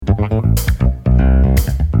This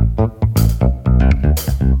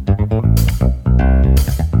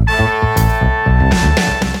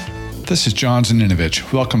is John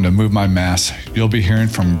Zaninovich. Welcome to Move My Mass. You'll be hearing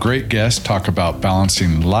from great guests talk about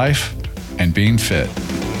balancing life and being fit.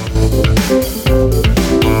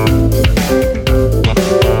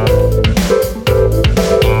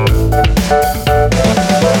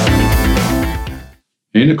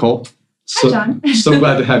 Hey, Nicole. Hi, John. So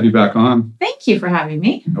glad to have you back on. Thank you for having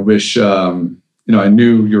me. I wish, I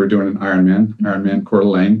knew you were doing an Ironman Coeur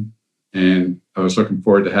d'Alene, and I was looking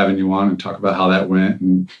forward to having you on and talk about how that went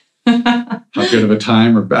and how good of a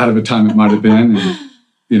time or bad of a time it might have been.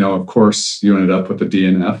 And, of course, you ended up with the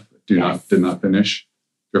DNF. Did not finish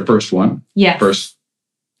your first one. Yes. First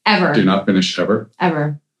ever. Do not finish ever.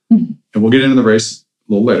 Ever. And we'll get into the race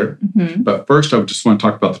a little later. Mm-hmm. But first, I just want to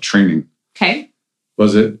talk about the training. Okay.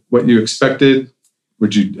 Was it what you expected?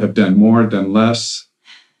 Would you have done more, done less?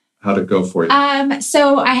 How'd it go for you?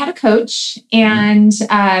 So I had a coach, and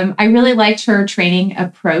I really liked her training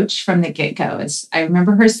approach from the get-go. I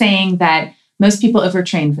remember her saying that most people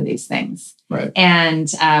overtrain for these things. Right.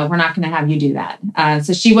 And we're not going to have you do that.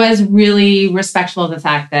 So she was really respectful of the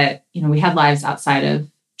fact that, we had lives outside of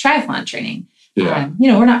triathlon training. Yeah.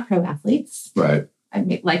 We're not pro athletes. Right.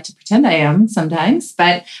 I like to pretend I am sometimes.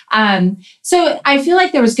 But so I feel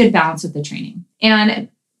like there was good balance with the training. And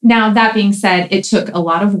now, that being said, it took a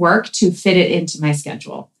lot of work to fit it into my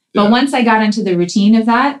schedule. But once I got into the routine of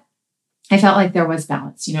that, I felt like there was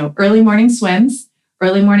balance. Early morning swims,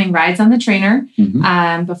 early morning rides on the trainer,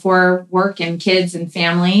 before work and kids and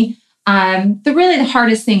family. The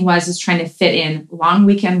hardest thing was trying to fit in long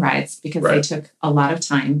weekend rides because they took a lot of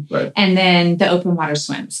time. Right. And then the open water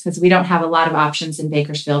swims, because we don't have a lot of options in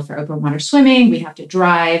Bakersfield for open water swimming. We have to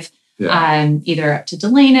drive. Either up to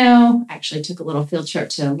Delano. I actually took a little field trip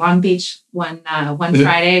to Long Beach one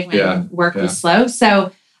Friday when work was slow.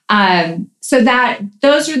 So those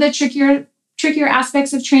are the trickier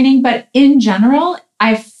aspects of training. But in general,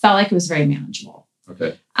 I felt like it was very manageable.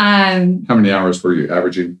 Okay. How many hours were you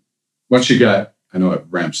averaging? Once you got, I know it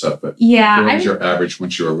ramps up, but what was your average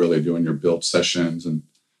once you were really doing your build sessions? And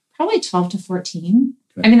probably 12 to 14.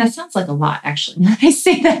 Okay. I mean, that sounds like a lot, actually, when I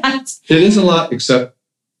say that. It is a lot, except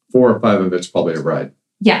 4 or 5 of it's probably a ride.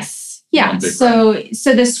 Yes. Yeah. So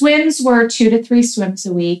the swims were 2 to 3 swims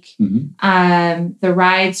a week. Mm-hmm. The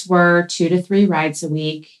rides were 2 to 3 rides a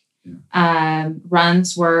week. Yeah.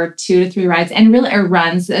 Runs were 2 to 3 rides, and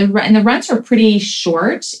runs. And the runs were pretty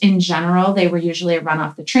short in general. They were usually a run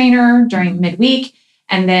off the trainer during midweek,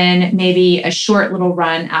 and then maybe a short little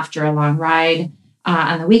run after a long ride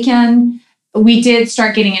on the weekend. We did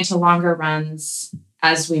start getting into longer runs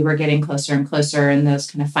as we were getting closer and closer in those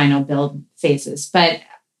kind of final build phases. But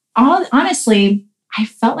honestly, I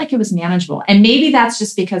felt like it was manageable. And maybe that's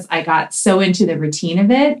just because I got so into the routine of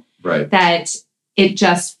it that it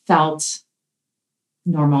just felt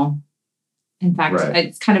normal. In fact,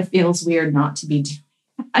 it kind of feels weird not to be doing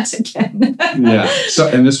that again. Yeah. So,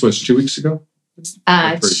 and this was 2 weeks ago?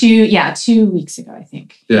 2 weeks ago, I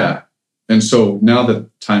think. Yeah. And so now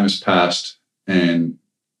that time has passed and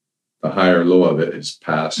the high or low of it is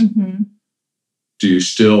passed, do you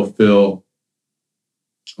still feel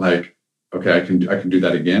like, okay, I can do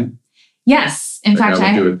that again? Yes. In fact, I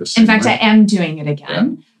am doing it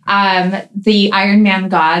again. Yeah. The Ironman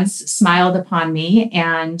gods smiled upon me,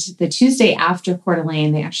 and the Tuesday after Coeur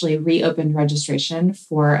d'Alene, they actually reopened registration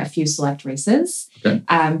for a few select races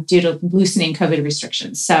due to loosening COVID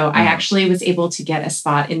restrictions. So I actually was able to get a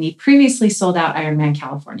spot in the previously sold out Ironman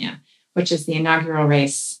California, which is the inaugural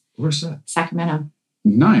race. Where's that? Sacramento.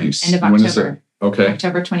 Nice. End of October. When is it? Okay.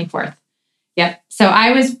 October 24th. Yep. So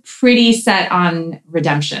I was pretty set on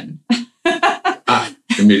redemption.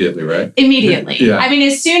 Immediately, right? Immediately. Yeah. I mean,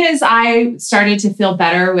 as soon as I started to feel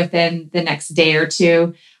better within the next day or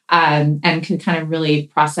two, and could kind of really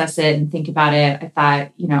process it and think about it, I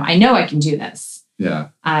thought, I know I can do this. Yeah.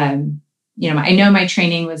 I know my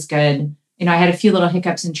training was good. I had a few little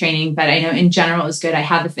hiccups in training, but I know in general it was good. I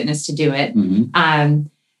had the fitness to do it. Mm-hmm.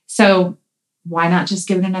 So why not just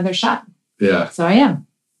give it another shot? Yeah. So I am.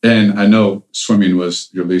 And I know swimming was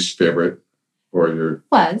your least favorite, or your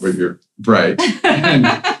right. And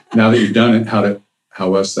now that you've done it, how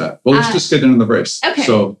was that? Well, let's just get into the race. Okay.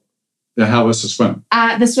 So, how was the swim?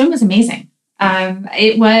 The swim was amazing.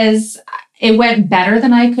 It went better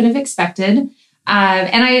than I could have expected.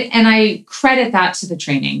 And I credit that to the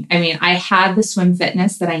training. I mean, I had the swim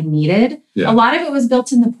fitness that I needed. Yeah. A lot of it was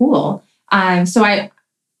built in the pool. So I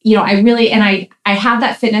had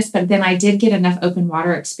that fitness, but then I did get enough open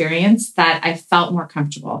water experience that I felt more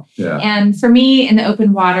comfortable. Yeah. And for me in the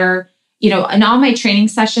open water, in all my training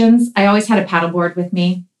sessions, I always had a paddleboard with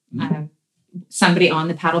me, somebody on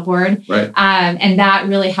the paddleboard. Right. And that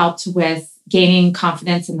really helped with gaining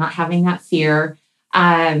confidence and not having that fear.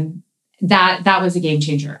 That was a game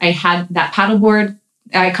changer. I had that paddleboard.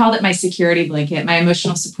 I called it my security blanket, my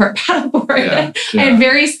emotional support paddleboard. I had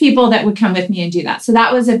various people that would come with me and do that. So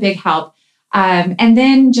that was a big help. And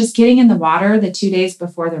then just getting in the water the 2 days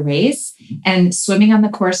before the race and swimming on the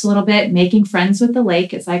course a little bit, making friends with the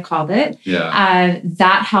lake, as I called it.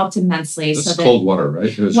 That helped immensely. It's cold water,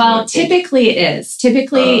 right? Well, typically it is.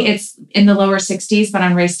 Typically it's in the lower 60s, but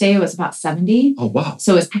on race day it was about 70. Oh, wow.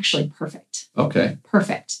 So it's actually perfect. Okay.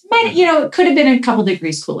 Perfect. It could have been a couple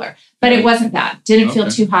degrees cooler, but it wasn't bad. Didn't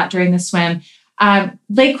feel too hot during the swim.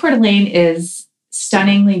 Lake Coeur d'Alene is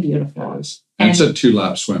stunningly beautiful. It is. And it's a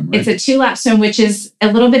 2-lap swim, right? It's a 2-lap swim, which is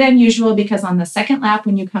a little bit unusual because on the second lap,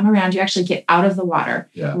 when you come around, you actually get out of the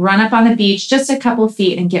water, run up on the beach just a couple of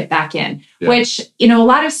feet and get back in, which, a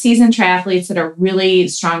lot of seasoned triathletes that are really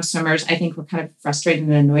strong swimmers, I think were kind of frustrated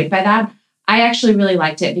and annoyed by that. I actually really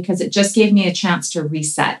liked it because it just gave me a chance to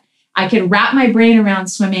reset. I could wrap my brain around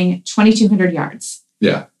swimming 2,200 yards.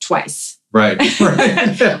 Twice. Right.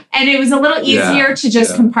 And it was a little easier to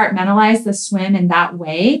just compartmentalize the swim in that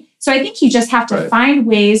way. So I think you just have to find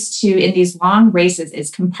ways to, in these long races, is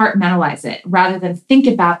compartmentalize it rather than think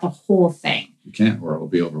about the whole thing. You can't, or it'll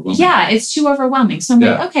be overwhelming. Yeah, it's too overwhelming. So I'm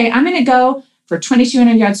like, okay, I'm going to go for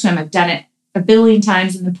 2,200 yard swim. I've done it a billion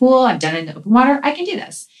times in the pool. I've done it in the open water. I can do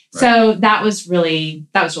this. Right. So that was really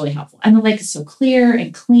helpful. And the lake is so clear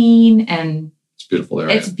and clean, and it's beautiful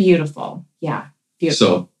area. It's beautiful. Yeah, beautiful.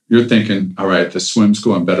 So you're thinking, all right, the swim's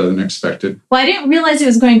going better than expected. Well, I didn't realize it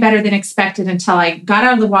was going better than expected until I got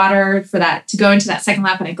out of the water to go into that second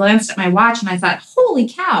lap, and I glanced at my watch and I thought, holy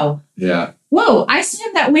cow. Yeah. Whoa, I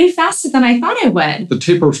swam that way faster than I thought I would. The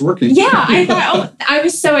taper's working. Yeah, I thought, I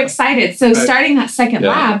was so excited. So starting that second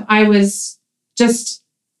lap, I was just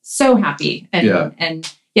so happy. And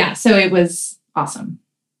so it was awesome.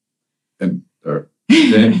 And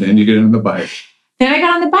then you get in the bike. Then I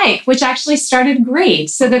got on the bike, which actually started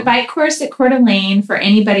great. So the bike course at Coeur d'Alene, for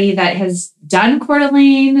anybody that has done Coeur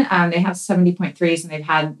d'Alene, they have 70.3s and they've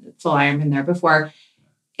had full Ironman there before.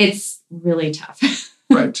 It's really tough.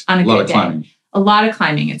 Right. On a lot good of day. climbing. A lot of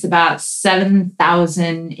climbing. It's about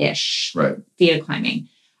 7,000-ish feet of climbing.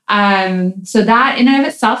 So that in and of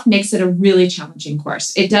itself makes it a really challenging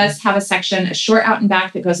course. It does have a section, a short out and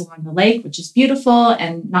back that goes along the lake, which is beautiful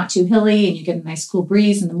and not too hilly, and you get a nice cool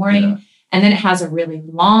breeze in the morning. Yeah. And then it has a really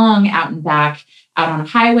long out and back out on a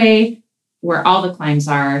highway where all the climbs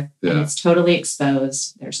are, and it's totally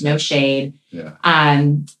exposed. There's no shade. Yeah.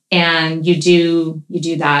 And you do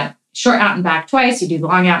that short out and back twice. You do the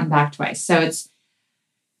long out and back twice. So it's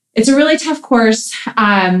a really tough course.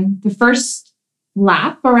 The first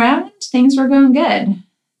lap around, things were going good.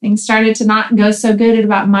 Things started to not go so good at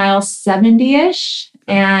about mile 70-ish,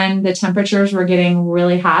 and the temperatures were getting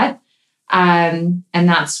really hot. And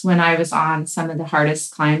that's when I was on some of the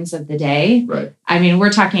hardest climbs of the day. Right. I mean, we're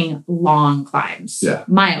talking long climbs,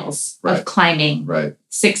 miles of climbing,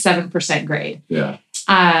 6-7% grade. Yeah.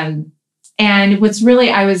 And what's really,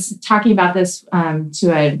 I was talking about this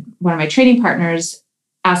to one of my training partners,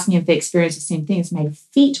 asking if they experienced the same things. My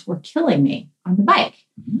feet were killing me on the bike,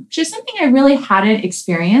 which is something I really hadn't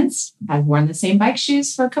experienced. I've worn the same bike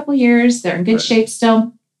shoes for a couple of years. They're in good shape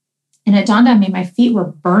still. And it dawned on me, my feet were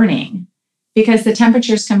burning because the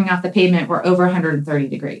temperatures coming off the pavement were over 130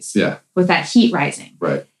 degrees with that heat rising.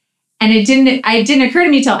 Right. And it didn't occur to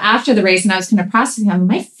me till after the race, and I was kind of processing them.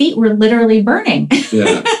 My feet were literally burning.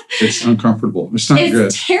 Yeah, it's uncomfortable. It's not good.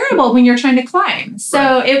 It's terrible when you're trying to climb.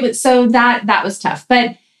 So that was tough.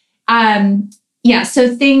 But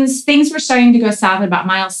so things were starting to go south at about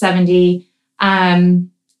mile 70.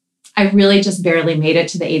 I really just barely made it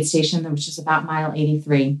to the aid station, which is about mile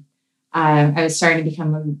 83. I was starting to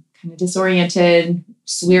become kind of disoriented,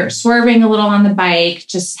 swerving a little on the bike,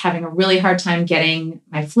 just having a really hard time getting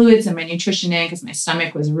my fluids and my nutrition in because my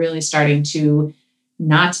stomach was really starting to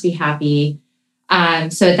not be happy.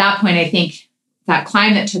 So at that point, I think that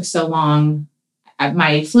climb that took so long,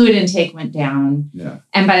 my fluid intake went down. Yeah.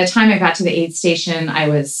 And by the time I got to the aid station, I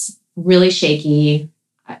was really shaky,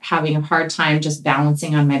 having a hard time just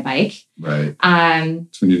balancing on my bike. Right.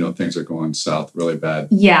 It's when you know things are going south really bad.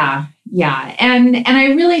 Yeah. Yeah. And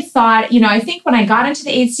I really thought, I think when I got into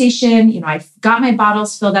the aid station, I got my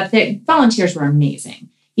bottles filled up. The volunteers were amazing.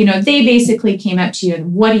 They basically came up to you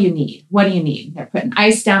and what do you need? What do you need? They're putting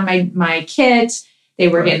ice down my kit. They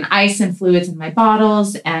were getting ice and fluids in my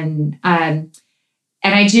bottles. And I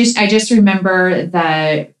just remember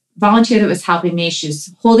volunteer that was helping me, she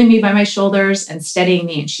was holding me by my shoulders and steadying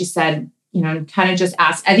me. And she said, kind of just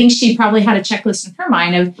asked, I think she probably had a checklist in her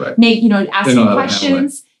mind of asking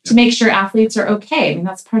questions to make sure athletes are okay. I mean,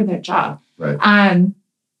 that's part of their job. Right.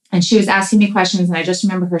 And she was asking me questions. And I just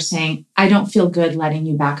remember her saying, I don't feel good letting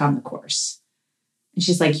you back on the course. And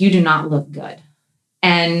she's like, you do not look good.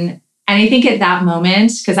 And I think at that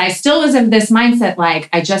moment, because I still was of this mindset, like,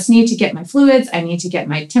 I just need to get my fluids, I need to get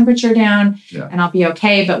my temperature down, and I'll be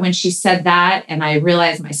okay. But when she said that, and I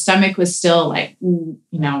realized my stomach was still like,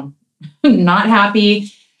 not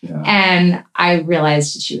happy, and I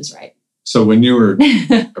realized she was right. So when you were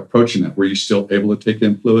approaching it, were you still able to take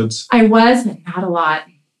in fluids? I was, but not a lot.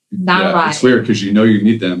 Not a lot. It's weird because you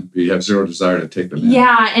need them, but you have zero desire to take them in.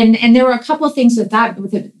 Yeah, and there were a couple of things with that,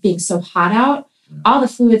 with it being so hot out. All the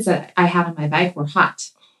fluids that I had on my bike were hot,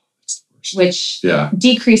 which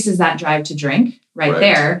decreases that drive to drink right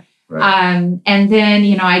there. Right. And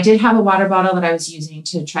then, I did have a water bottle that I was using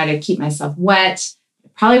to try to keep myself wet. I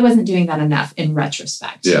probably wasn't doing that enough in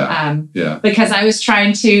retrospect. Because I was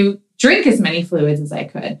trying to drink as many fluids as I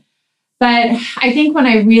could. But I think when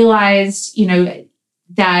I realized,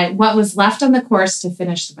 that what was left on the course to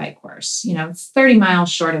finish the bike course, it's 30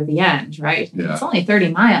 miles short of the end, right? Yeah. It's only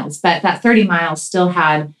 30 miles, but that 30 miles still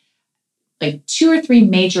had like 2 or 3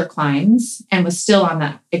 major climbs and was still on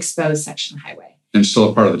that exposed section of highway. And still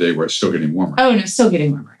a part of the day where it's still getting warmer. Oh, no, still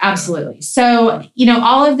getting warmer. Absolutely. Yeah. So,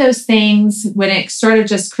 all of those things, when it sort of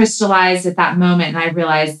just crystallized at that moment, and I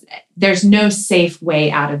realized there's no safe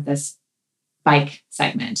way out of this bike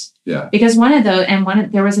segment. Yeah. Because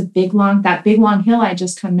there was that big long hill I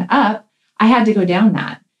just come up, I had to go down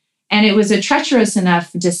that. And it was a treacherous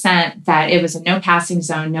enough descent that it was a no passing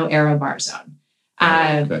zone, no aero bar zone.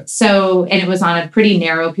 So, and it was on a pretty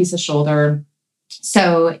narrow piece of shoulder.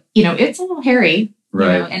 So, it's a little hairy,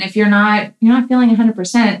 right? And if you're not feeling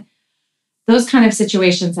 100%, those kind of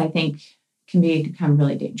situations, I think, can become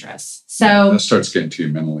really dangerous. So that starts getting to you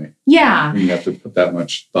mentally. Yeah. You have to put that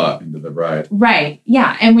much thought into the ride. Right.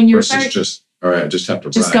 Yeah. And when you're just, all right, I just have to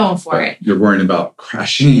just ride. Going for it. You're worrying about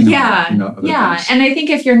crashing. Yeah. Things. And I think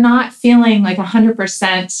if you're not feeling like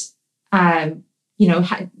 100%, you don't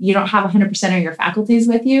have 100% of your faculties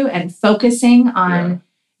with you, and focusing on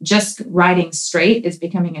just riding straight is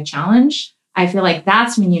becoming a challenge. I feel like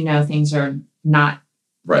that's when things are not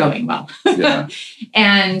going well. Yeah.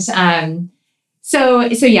 And so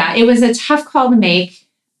it was a tough call to make.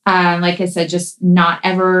 Like I said, just not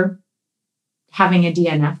ever having a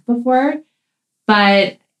DNF before.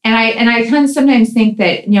 But I kind of sometimes think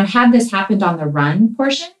that, had this happened on the run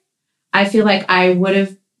portion, I feel like I would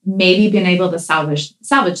have maybe been able to salvage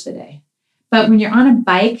the day. But when you're on a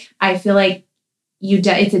bike, I feel like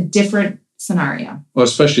it's a different scenario. Well,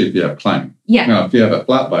 especially if you have climbing. Yeah. Now, if you have a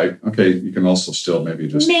flat bike, okay, you can also still maybe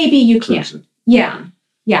you can. It. Yeah.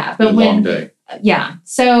 Yeah. But long day. Yeah.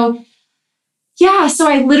 So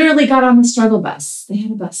I literally got on the struggle bus. They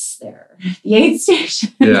had a bus there, the aid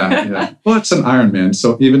station. Yeah. Well, it's an Ironman,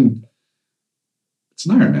 so it's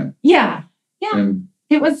an Ironman. Yeah. And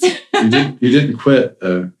it was. you didn't quit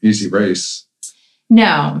an easy race.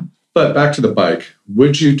 No. But back to the bike.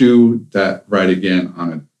 Would you do that ride again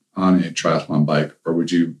on a triathlon bike, or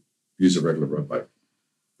would you use a regular road bike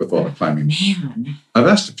with all the climbing? Man. I've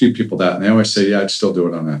asked a few people that, and they always say, I'd still do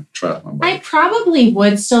it on a triathlon bike. I probably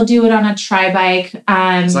would still do it on a tri bike.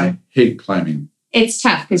 Because I hate climbing. It's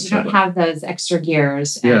tough because you don't have those extra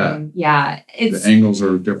gears. And the angles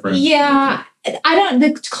are different. Yeah.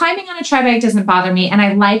 The climbing on a tri bike doesn't bother me. And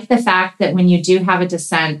I like the fact that when you do have a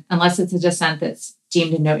descent, unless it's a descent that's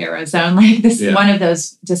deemed a no aero zone, like this, one of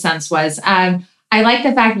those descents was, I like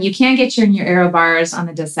the fact that you can get your aero bars on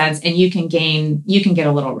the descents, and you can get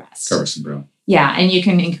a little rest. Cover some ground. Yeah. And you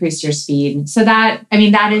can increase your speed. So that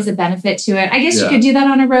is a benefit to it. I guess you could do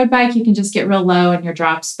that on a road bike. You can just get real low in your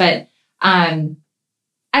drops, but,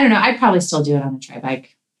 I don't know. I'd probably still do it on a tri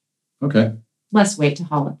bike. Okay. Less weight to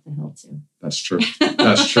haul up the hill too. That's true.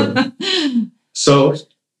 That's true. So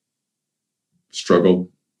struggled,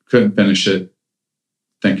 couldn't finish it.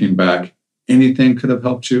 Thinking back, anything could have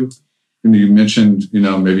helped you? And you mentioned,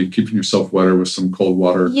 maybe keeping yourself wetter with some cold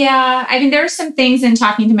water. Yeah. There are some things in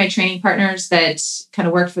talking to my training partners that kind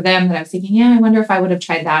of worked for them that I was thinking, I wonder if I would have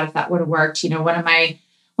tried that, if that would have worked.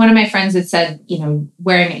 One of my friends had said,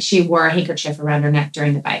 she wore a handkerchief around her neck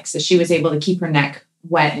during the bike. So she was able to keep her neck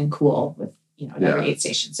wet and cool with, at every aid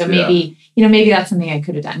station. So maybe that's something I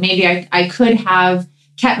could have done. Maybe I could have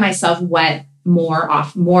kept myself wet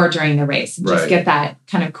more during the race and just get that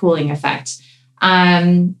kind of cooling effect.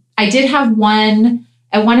 I did have one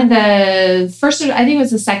at one of the first, I think it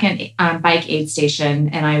was the second bike aid station,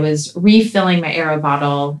 and I was refilling my Aero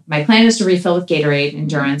bottle. My plan was to refill with Gatorade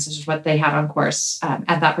Endurance, which is what they had on course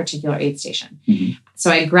at that particular aid station. Mm-hmm.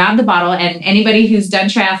 So I grabbed the bottle, and anybody who's done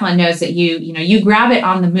triathlon knows that you grab it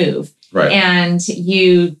on the move. Right. And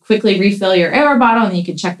you quickly refill your Aero bottle, and you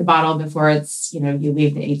can check the bottle before it's, you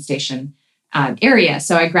leave the aid station area.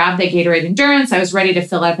 So I grabbed the Gatorade Endurance. I was ready to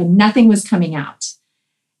fill up, and nothing was coming out.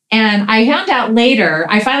 And I found out later,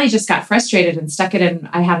 I finally just got frustrated and stuck it in.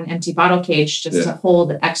 I had an empty bottle cage just to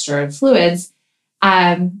hold extra fluids.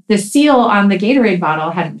 The seal on the Gatorade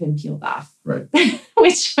bottle hadn't been peeled off, right?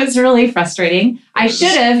 Which was really frustrating. I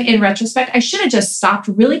should have, in retrospect, just stopped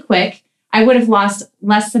really quick. I would have lost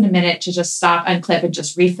less than a minute to just stop, unclip, and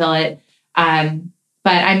just refill it. But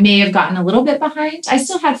I may have gotten a little bit behind. I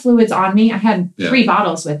still had fluids on me. I had 3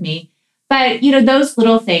 bottles with me. But, those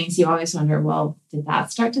little things, you always wonder, well, did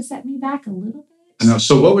that start to set me back a little bit? I know.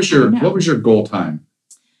 So what was your goal time?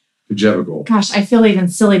 Did you have a goal? Gosh, I feel even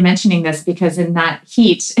silly mentioning this because in that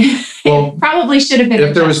heat, it probably should have been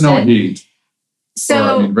if there was no heat.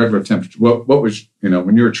 So, regular temperature. What was,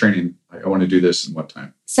 when you were training, I want to do this in what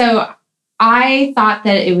time? So I thought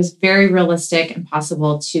that it was very realistic and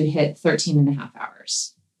possible to hit 13 and a half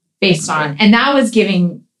hours based on, and that was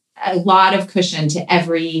giving a lot of cushion to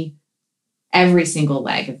every single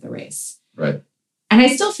leg of the race. Right. And I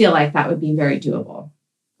still feel like that would be very doable.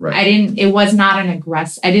 Right. It was not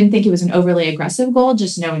I didn't think it was an overly aggressive goal,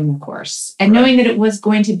 just knowing the course and knowing that it was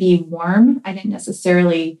going to be warm. I didn't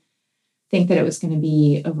necessarily think that it was going to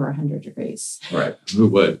be over 100 degrees. Right. Who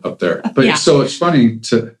would up there? But so it's funny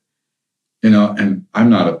to, and I'm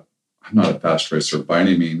not a fast racer by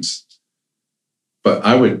any means, but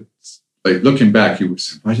I would, like, looking back, you would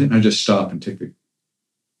say, why didn't I just stop and take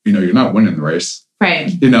you're not winning the race.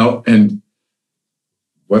 Right. And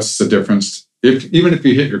what's the difference? Even if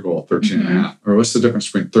you hit your goal, 13 and a half, or what's the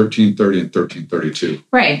difference between 13:30 and 13:32?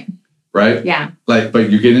 Right. Right? Yeah.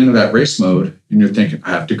 But you get into that race mode and you're thinking,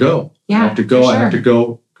 I have to go. Yeah, I have to go. Sure. I have to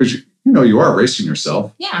go. Because you are racing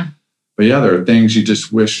yourself. Yeah. But there are things you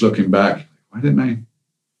just wish, looking back, why didn't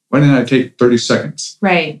I take 30 seconds?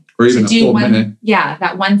 Right. Or even a full minute. Yeah,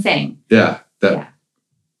 that one thing. Yeah.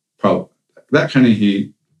 Probably that kind of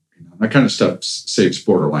heat, that kind of stuff saves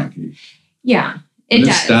borderline heat. Yeah, it does.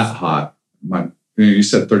 It's that hot. You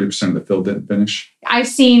said 30% of the field didn't finish. I've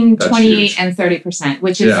seen That's 28 huge. and 30%,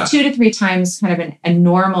 which is 2 to 3 times kind of a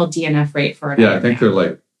normal DNF rate for an I think they're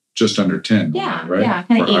like just under 10. Yeah, right? yeah,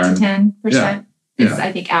 kind of 8 to 10% is,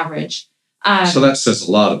 I think, average. So that says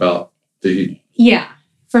a lot about the heat. Yeah,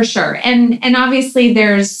 for sure. And obviously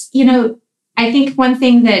there's, I think one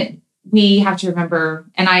thing that we have to remember,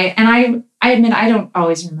 and I admit I don't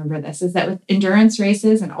always remember this, is that with endurance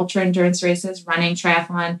races and ultra endurance races, running,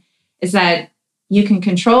 triathlon, is that you can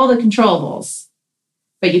control the controllables,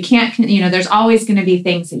 but you can't, there's always going to be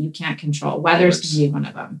things that you can't control. Weather's going to be one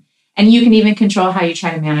of them. And you can even control how you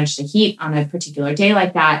try to manage the heat on a particular day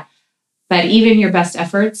like that. But even your best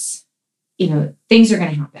efforts, things are going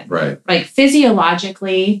to happen. Right. Like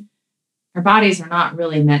physiologically, our bodies are not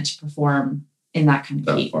really meant to perform in that kind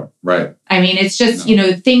of heat. Right. I mean, it's just,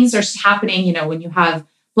 things are happening, when you have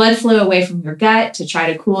blood flow away from your gut to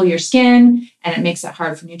try to cool your skin, and it makes it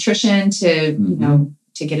hard for nutrition to,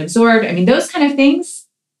 to get absorbed. I mean, those kind of things,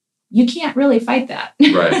 you can't really fight that.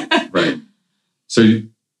 Right. So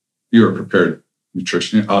you were prepared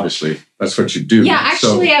nutrition, obviously. That's what you do. Yeah,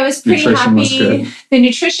 actually, I was pretty happy. The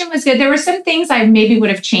nutrition was good. There were some things I maybe would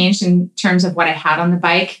have changed in terms of what I had on the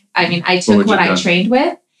bike. I mean, I took what I trained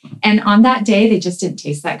with. And on that day, they just didn't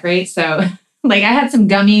taste that great. So, I had some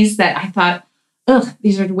gummies that I thought,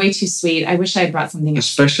 these are way too sweet. I wish I had brought something else.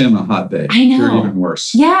 Especially on a hot day. I know. They're even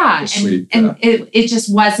worse. Yeah. Sweet, and it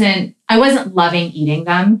just wasn't, I wasn't loving eating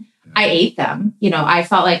them. Yeah. I ate them. I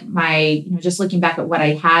felt like just looking back at what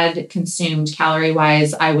I had consumed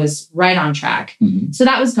calorie-wise, I was right on track. Mm-hmm. So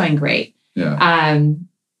that was going great. Yeah.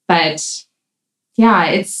 But yeah,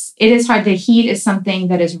 it is hard. The heat is something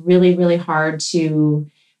that is really, really hard to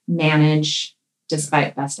manage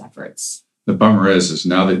despite best efforts. The bummer is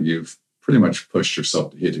now that you've pretty much pushed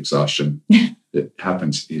yourself to heat exhaustion, it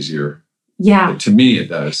happens easier. Yeah. To me, it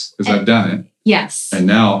does, because I've done it. Yes. And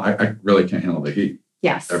now I really can't handle the heat.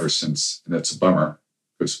 Yes. Ever since. And it's a bummer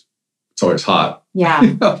because it's always hot. Yeah.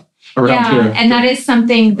 Around here. And that is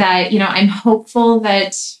something that, I'm hopeful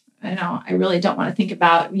that, I really don't want to think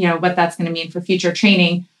about, what that's going to mean for future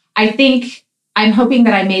training. I'm hoping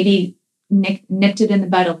that I maybe nipped it in the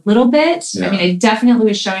bud a little bit. Yeah. I mean, it definitely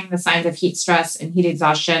was showing the signs of heat stress and heat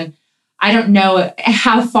exhaustion. I don't know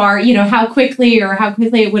how far, how quickly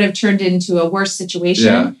it would have turned into a worse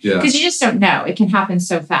situation. Yeah. Because you just don't know. It can happen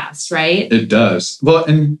so fast, right? It does. Well,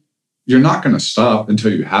 and you're not going to stop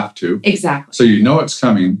until you have to. Exactly. So you know it's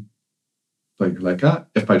coming. Like,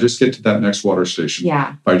 if I just get to that next water station,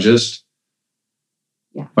 yeah. If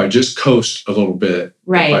I just coast a little bit,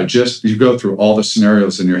 right? You go through all the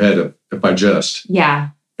scenarios in your head of if I just, yeah,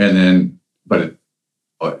 and then, but it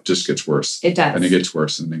just gets worse. It does, and it gets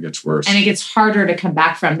worse, and it gets worse, and it gets harder to come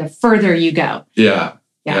back from the further you go. Yeah,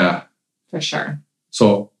 for sure.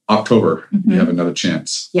 So October, you have another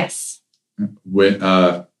chance. Yes. First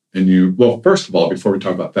of all, before we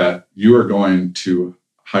talk about that, you are going to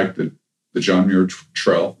hike the John Muir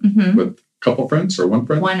Trail with a couple friends or one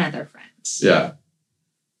friend? One other friend. Yeah.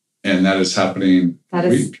 And that is happening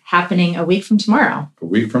happening a week from tomorrow. A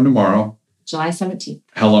week from tomorrow. July 17th.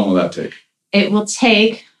 How long will that take? It will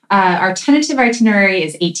take, our tentative itinerary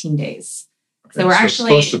is 18 days. Okay. So we're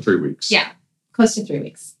actually close to 3 weeks. Yeah, close to 3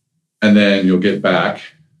 weeks. And then you'll get back.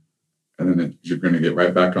 And then you're going to get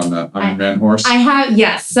right back on the Ironman horse?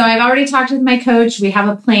 Yes. So I've already talked with my coach. We have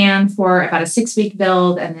a plan for about a 6-week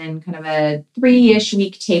build and then kind of a 3-ish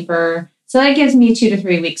week taper. So that gives me 2 to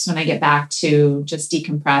 3 weeks when I get back to just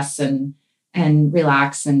decompress and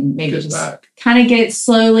relax and maybe kind of get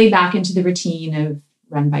slowly back into the routine of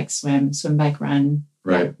run, bike, swim, bike, run.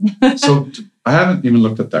 Right. So I haven't even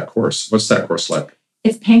looked at that course. What's that course like?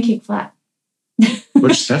 It's pancake flat.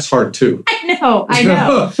 Which that's hard too. I know.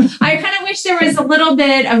 I kind of wish there was a little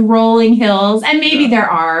bit of rolling hills, and maybe there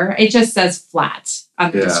are. It just says flat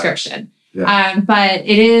on the description. Yeah. But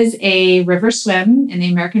it is a river swim in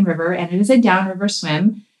the American River, and it is a downriver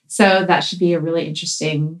swim. So that should be a really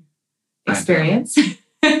interesting experience.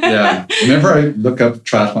 Yeah. Whenever I look up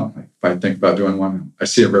triathlon, if I think about doing one, I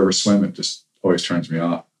see a river swim, it just always turns me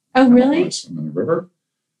off. Oh, really? I don't want to swim in the river.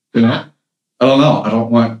 I don't know. I don't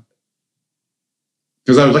want.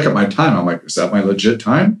 Because I would look at my time. I'm like, is that my legit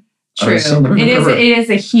time? True. It is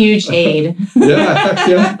a huge aid.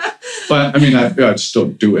 Yeah. But I mean, I'd still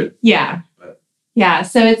do it. Yeah. Yeah.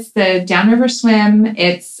 So it's the downriver swim.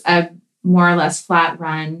 It's a more or less flat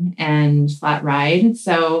run and flat ride.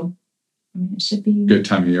 So it should be good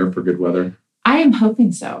time of year for good weather. I am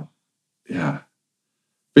hoping so. Yeah.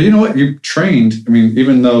 But you know what? You trained. I mean,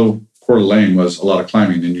 even though Coeur d'Alene was a lot of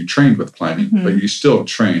climbing, and you trained with climbing, but you still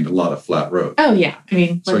trained a lot of flat road. Oh, yeah. I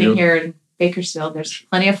mean, living here in Bakersfield, there's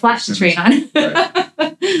plenty of flat to train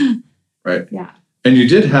on. Right. Yeah. And you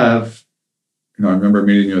did have, I remember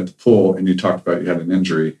meeting you at the pool, and you talked about you had an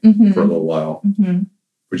injury for a little while. Mm-hmm.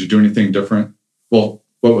 Would you do anything different? Well,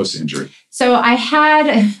 what was the injury? So I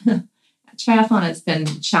had... Triathlon has been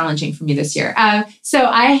challenging for me this year. So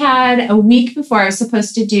I had a week before I was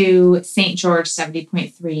supposed to do St. George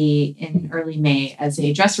 70.3 in early May as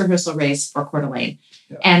a dress rehearsal race for Coeur d'Alene.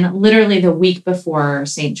 Yeah. And literally the week before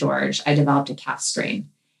St. George, I developed a calf strain.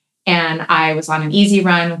 And I was on an easy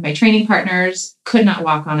run with my training partners, could not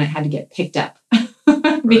walk on it, had to get picked up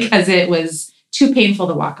because it was too painful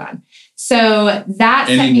to walk on. So that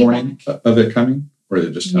Any morning of it coming? Or did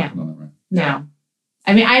it just happen on the run? No.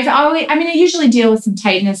 I usually deal with some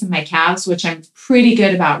tightness in my calves, which I'm pretty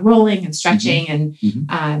good about rolling and stretching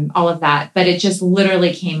and all of that. But it just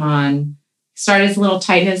literally came on, started as a little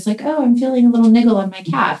tightness, like, oh, I'm feeling a little niggle on my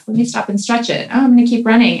calf. Let me stop and stretch it. Oh, I'm going to keep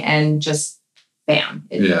running. And just bam,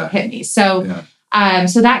 it hit me. So,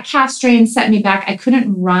 so that calf strain set me back. I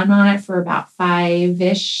couldn't run on it for about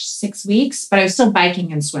 5-ish, 6 weeks, but I was still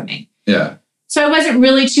biking and swimming. Yeah. So I wasn't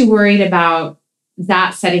really too worried about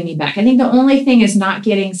that setting me back. I think the only thing is not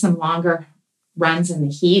getting some longer runs in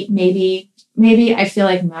the heat. Maybe I feel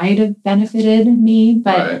like might have benefited me,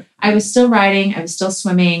 but I was still riding. I was still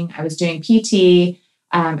swimming. I was doing PT.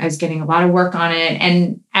 I was getting a lot of work on it.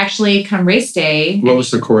 And actually come race day. What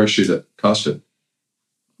was the core issue that caused it?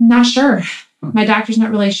 Not sure. Huh. My doctor's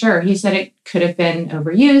not really sure. He said it could have been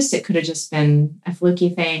overuse. It could have just been a fluky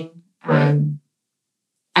thing.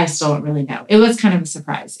 I still don't really know. It was kind of a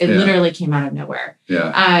surprise. It literally came out of nowhere.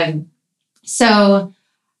 Yeah. So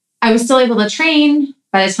I was still able to train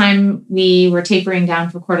by the time we were tapering down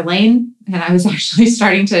for Coeur d'Alene. And I was actually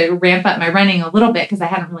starting to ramp up my running a little bit because I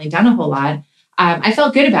hadn't really done a whole lot. I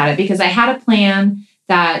felt good about it because I had a plan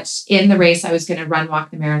that in the race I was going to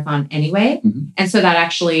walk the marathon anyway. Mm-hmm. And so that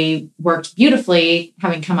actually worked beautifully,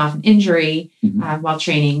 having come off an injury while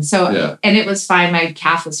training. So, and it was fine. My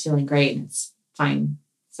calf was feeling great and it's fine.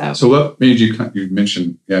 So what made you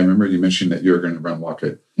mentioned, I remember you mentioned that you were going to walk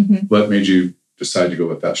it. Mm-hmm. What made you decide to go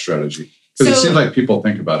with that strategy? Because it seems like people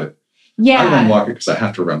think about it. Yeah. I walk it because I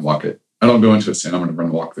have to walk it. I don't go into it saying I'm going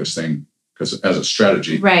to walk this thing because as a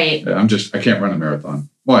strategy. Right. I can't run a marathon.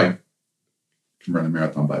 Why? can run a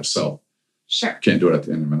marathon by himself. Sure. Can't do it at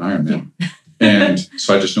the end of an Ironman. And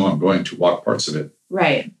so I just know I'm going to walk parts of it.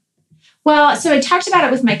 Right. Well, so I talked about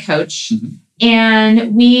it with my coach,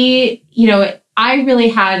 and we, I really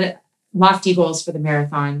had lofty goals for the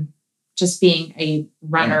marathon, just being a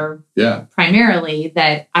runner primarily,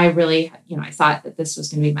 that I really, I thought that this was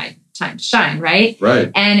going to be my time to shine. Right.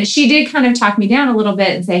 Right. And she did kind of talk me down a little bit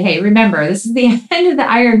and say, hey, remember, this is the end of the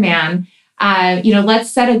Ironman.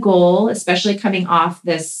 Let's set a goal, especially coming off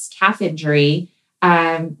this calf injury.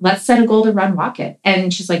 Let's set a goal to walk it.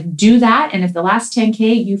 And she's like, do that. And if the last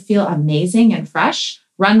 10K, you feel amazing and fresh,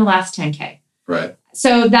 run the last 10K. Right.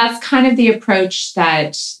 So that's kind of the approach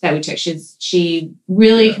that we took. She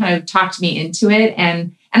really kind of talked me into it.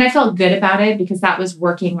 And I felt good about it because that was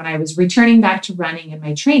working when I was returning back to running and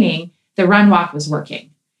my training. The run walk was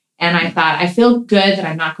working. And I thought, I feel good that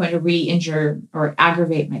I'm not going to re-injure or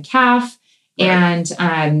aggravate my calf. Right.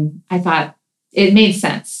 And I thought, it made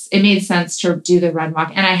sense. It made sense to do the run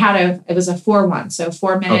walk. And it was a 4-1. So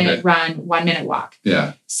 4-minute run, 1-minute walk.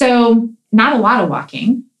 Yeah. So not a lot of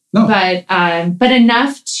walking, but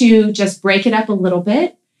enough to just break it up a little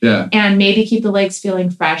bit. Yeah. And maybe keep the legs feeling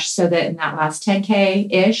fresh so that in that last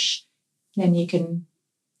 10K-ish, then you can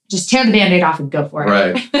just tear the Band-Aid off and go for it.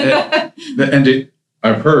 Right.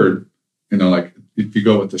 I've heard, like if you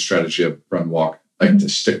go with the strategy of run walk, like to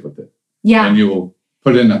stick with it. Yeah. And you will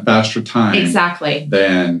put in a faster time exactly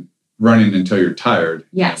than running until you're tired.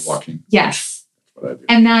 Yes. And walking. Yes. That's what I do.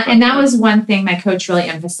 And that was one thing my coach really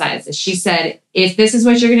emphasized. Is she said, if this is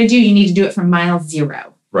what you're going to do, you need to do it from mile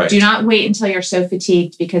 0. Right. Do not wait until you're so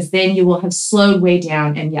fatigued, because then you will have slowed way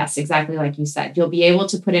down. And yes, exactly like you said, you'll be able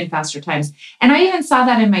to put in faster times. And I even saw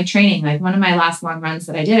that in my training. Like one of my last long runs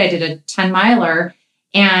that I did a 10 miler,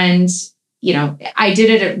 and I did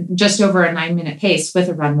it at just over a 9-minute pace with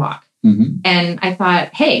a run walk. Mm-hmm. And I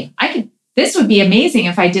thought, hey, this would be amazing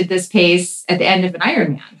if I did this pace at the end of an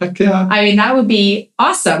Ironman. Heck yeah. I mean, that would be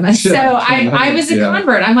awesome. And so I was a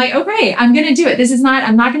convert. I'm like, okay, I'm going to do it.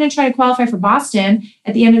 I'm not going to try to qualify for Boston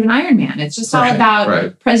at the end of an Ironman. It's just all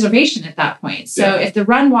about preservation at that point. So if the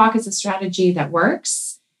run walk is a strategy that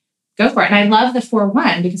works, go for it. And I love the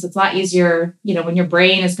 4-1 because it's a lot easier, when your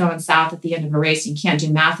brain is going south at the end of a race, you can't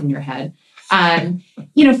do math in your head.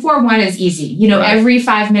 4-1 is easy. Every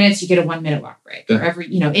 5 minutes you get a 1-minute walk break, or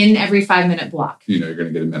in every 5-minute block. You're going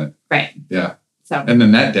to get a minute. Right. Yeah. So. And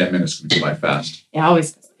then that damn minute's going to go by fast. It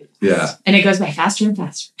always goes by fast. Yeah. And it goes by faster and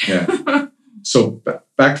faster. Yeah. So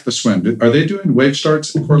back to the swim. Are they doing wave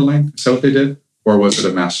starts at Coeur d'Alene? Is that what they did? Or was it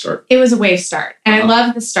a mass start? It was a wave start. And I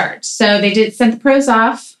love the start. So they sent the pros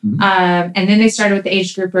off. Mm-hmm. And then they started with the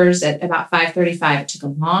age groupers at about 5:35. It took a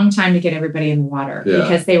long time to get everybody in the water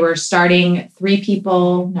because they were starting 3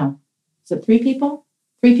 people. No, is it 3 people?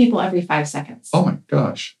 3 people every 5 seconds. Oh my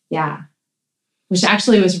gosh. Yeah. Which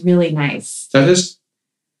actually was really nice. That is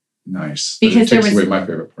nice. Because it takes away my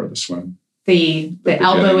favorite part of the swim. The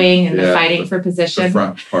elbowing and the fighting for position. The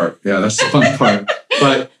front part. Yeah, that's the fun part.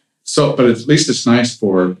 But at least it's nice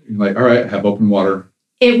for like, all right, have open water.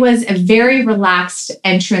 It was a very relaxed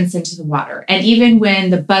entrance into the water. And even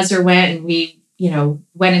when the buzzer went and we,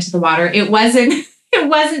 went into the water, it wasn't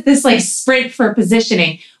this like sprint for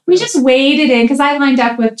positioning. We just waded in because I lined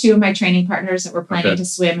up with 2 of my training partners that were planning to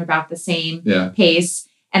swim about the same pace.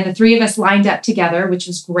 And the 3 of us lined up together, which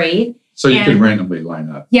was great. So you could randomly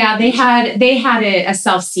line up. Yeah, they had a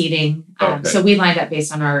self-seating. So we lined up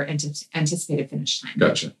based on our anticipated finish time.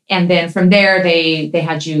 Gotcha. And then from there, they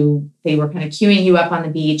were kind of queuing you up on the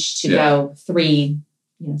beach to go 3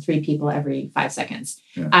 people every 5 seconds.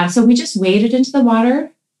 Yeah. So we just waded into the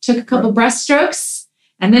water, took a couple breaststrokes,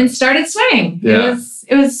 and then started swimming. Yeah.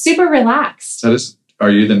 It was super relaxed.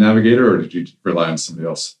 Are you the navigator, or did you rely on somebody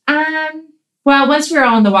else? Well, once we were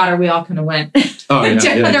all in the water, we all kind of went to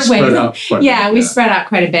other ways. We spread out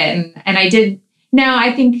quite a bit. And I did. No,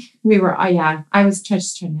 I think we were. I was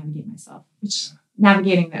just trying to navigate myself. Which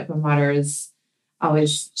navigating the open water is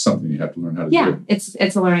always something you have to learn how to do. Yeah,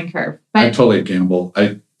 it's a learning curve. But I totally gamble.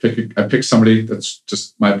 I pick somebody that's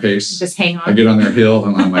just my pace. Just hang on. I get on their hill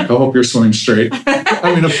and I'm like, I hope you're swimming straight.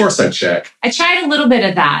 I mean, of course I check. I tried a little bit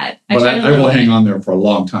of that. But I will hang on there for a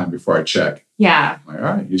long time before I check. Yeah. I'm like,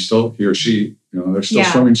 all right, he or she, they're still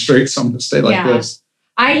swimming straight. So I'm going to stay like this.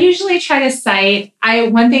 I usually try to sight.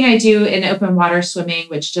 One thing I do in open water swimming,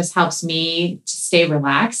 which just helps me to stay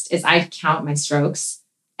relaxed, is I count my strokes.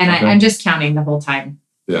 And I'm just counting the whole time.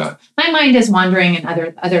 Yeah. My mind is wandering in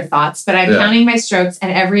other thoughts, but I'm counting my strokes,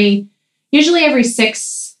 and usually every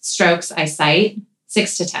 6 strokes I sight,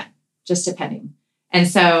 6 to 10, just depending. And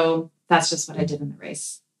so that's just what I did in the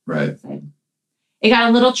race. Right. it got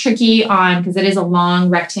a little tricky because it is a long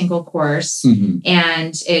rectangle course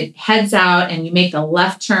and it heads out and you make the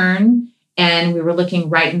left turn and we were looking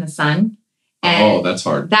right in the sun. And that's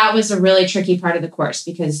hard. That was a really tricky part of the course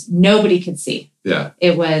because nobody could see. Yeah.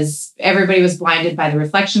 Everybody was blinded by the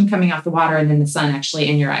reflection coming off the water and then the sun actually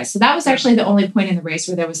in your eyes. So that was actually the only point in the race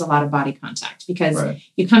where there was a lot of body contact because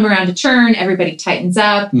you come around a turn, everybody tightens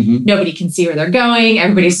up, nobody can see where they're going,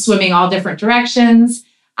 everybody's swimming all different directions.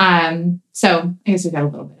 So I guess we got a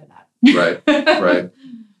little bit of that. Right.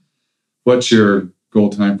 What's your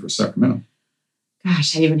goal time for Sacramento?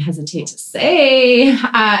 Gosh, I even hesitate to say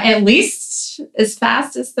at least as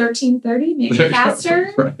fast as 13:30, maybe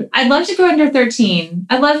faster. Right. I'd love to go under 13.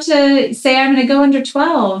 I'd love to say I'm going to go under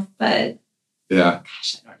 12, but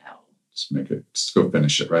gosh, I don't know. Just go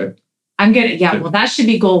finish it, right? I'm good. Yeah, well, that should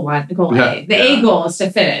be goal A. The A goal is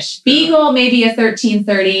to finish. B goal, maybe a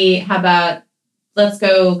 13:30. How about let's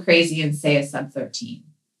go crazy and say a sub 13.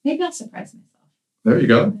 Maybe I'll surprise myself. There you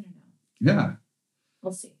go. I don't know. Yeah.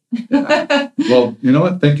 We'll see. Yeah. Well, you know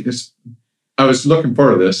what? I was looking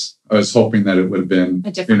forward to this. I was hoping that it would have been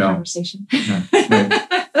a different conversation. But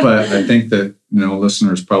I think that,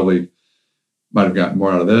 listeners probably might have gotten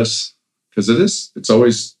more out of this because it's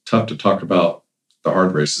always tough to talk about the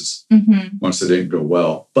hard races once they didn't go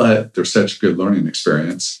well, but they're such a good learning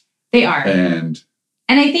experience. They are. And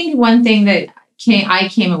I think one thing that I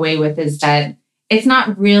came away with is that it's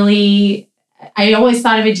not really, I always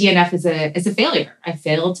thought of a DNF as a failure. I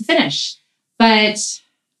failed to finish. But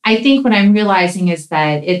I think what I'm realizing is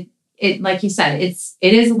that it like you said, it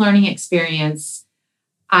is a learning experience.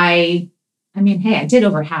 I mean, hey, I did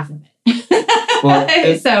over half of it. Well,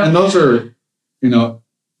 and those are, and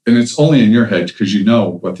it's only in your head because you know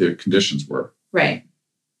what the conditions were. Right.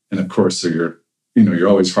 And of course, so you're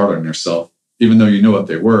always hard on yourself, even though you know what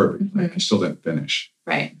they were, but I still didn't finish.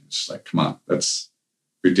 Right. It's like, come on, that's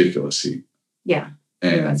ridiculous. Yeah.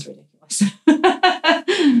 And that's ridiculous.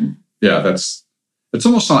 Yeah, it's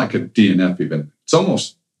almost not like a DNF even. It's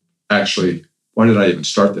almost actually, why did I even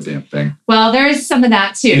start the damn thing? Well, there is some of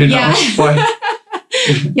that too. Yeah.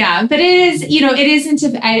 Yeah, but it isn't,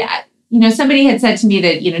 somebody had said to me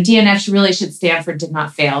that, DNF really should stand for did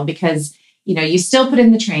not fail because, you still put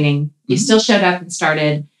in the training, you still showed up and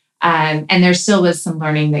started, and there still was some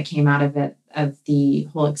learning that came out of it, of the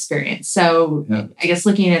whole experience. So I guess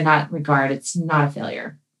looking at it in that regard, it's not a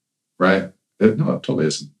failure. Right. No, it totally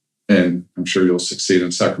isn't. And I'm sure you'll succeed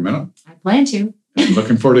in Sacramento. I plan to. I'm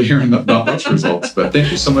looking forward to hearing about those results. But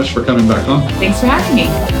thank you so much for coming back on. Thanks for having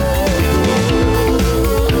me.